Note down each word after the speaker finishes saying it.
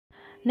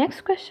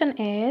Next question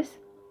is,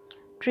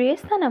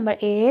 trace the number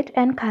 8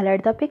 and color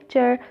the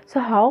picture. So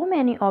how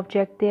many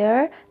objects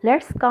there?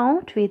 Let's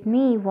count with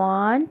me.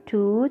 1,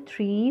 2,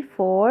 3,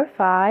 4,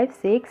 5,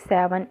 6,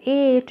 7,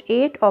 8.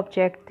 8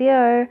 objects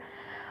there.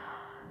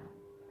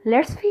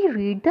 Let's we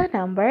read the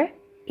number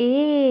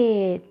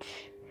 8.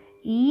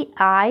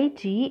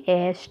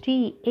 E-I-G-H-T.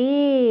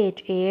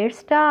 8. 8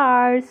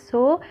 stars.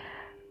 So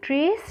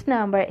trace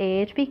number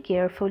 8 be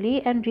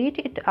carefully and read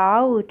it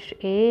out.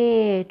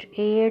 8.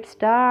 8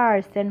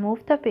 stars. Then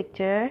move the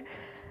picture.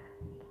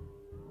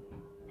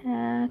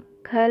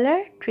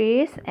 Color,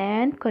 trace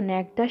and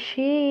connect the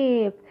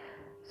shape.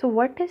 So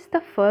what is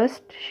the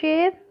first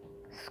shape?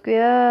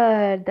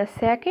 Square. The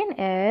second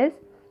is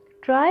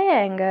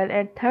triangle,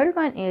 and third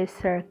one is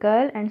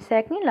circle, and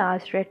second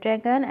last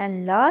rectangle,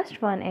 and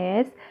last one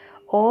is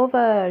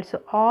oval.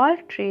 So all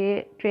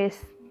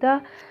trace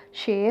the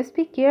shapes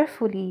be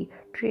carefully,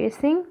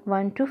 tracing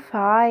 1 to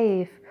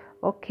 5.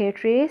 Okay,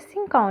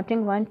 tracing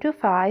counting 1 to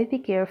 5 be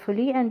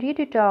carefully and read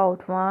it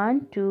out.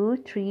 1 2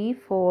 3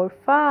 4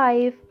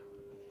 5.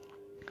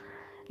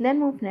 Then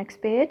move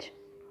next page.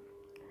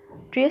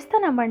 Trace the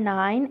number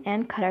 9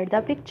 and color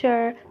the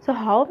picture. So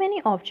how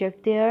many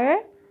objects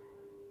there?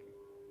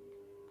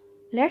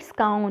 Let's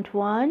count.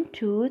 1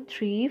 2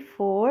 3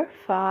 4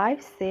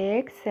 5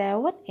 6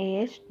 7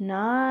 8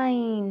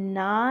 9.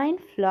 9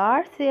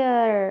 flowers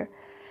here.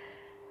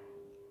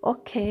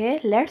 Okay,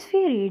 let's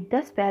we read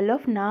the spell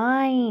of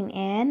 9.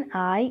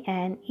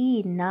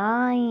 N-I-N-E.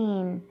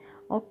 9.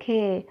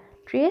 Okay,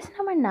 trace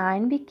number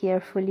 9 be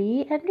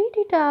carefully and read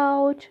it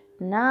out.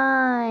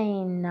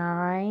 9.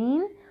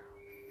 9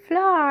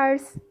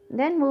 flowers.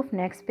 Then move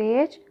next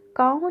page,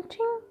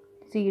 counting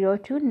 0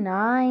 to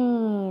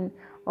 9.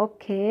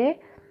 Okay,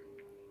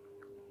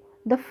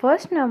 the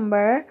first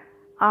number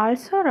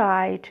also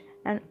write,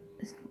 and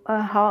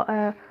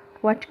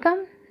what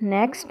come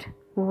next?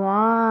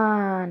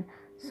 1.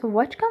 So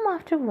what come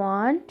after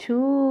 1?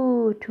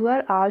 2. 2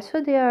 are also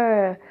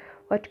there.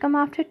 What come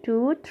after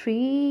 2?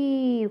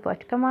 3.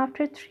 What come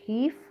after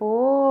 3?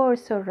 4.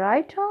 So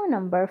write down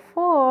number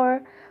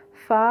 4.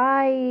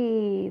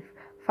 5.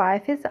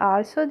 5 is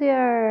also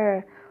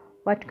there.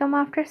 What come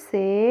after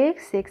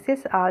 6? 6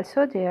 is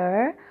also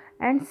there.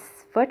 And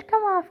what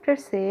come after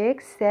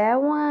 6?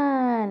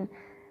 7.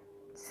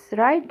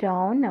 Write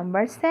down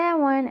number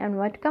 7. And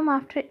what come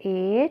after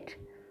 8?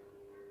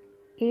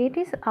 8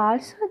 is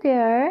also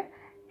there.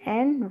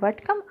 And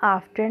what come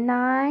after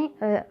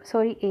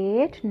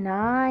 8?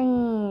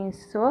 9.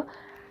 So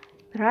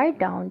write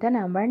down the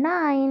number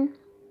 9.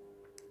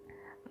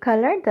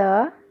 Color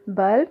the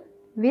bulb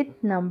with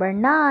number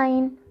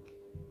 9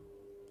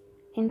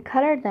 and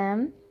color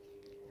them.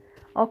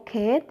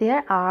 Okay,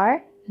 there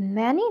are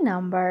many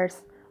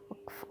numbers.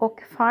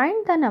 Okay,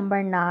 find the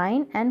number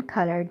 9 and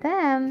color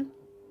them.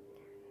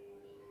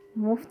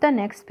 Move the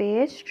next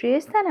page.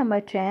 Trace the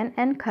number 10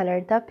 and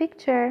color the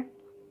picture.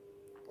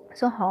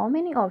 So how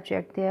many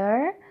objects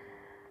there?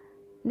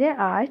 There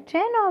are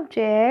 10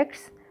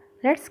 objects.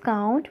 Let's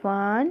count.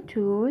 1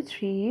 2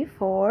 3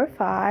 4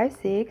 5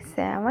 6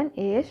 7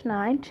 8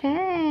 9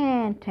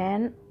 10.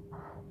 10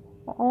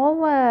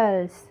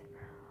 ovals.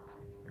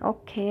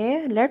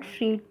 Okay, let's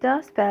read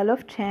the spell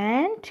of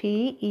 10.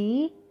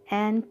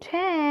 T-E-N.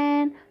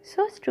 10.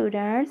 So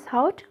students,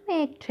 how to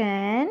make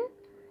 10?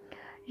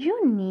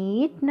 You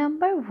need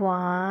number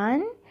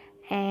 1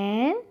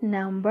 and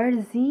number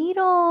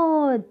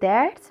 0.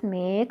 That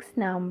makes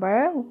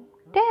number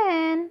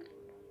 10.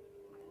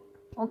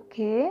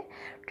 Okay,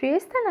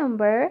 trace the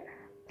number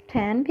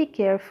 10 be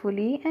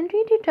carefully and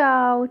read it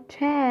out.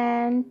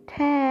 10.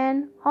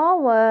 10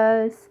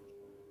 ovals.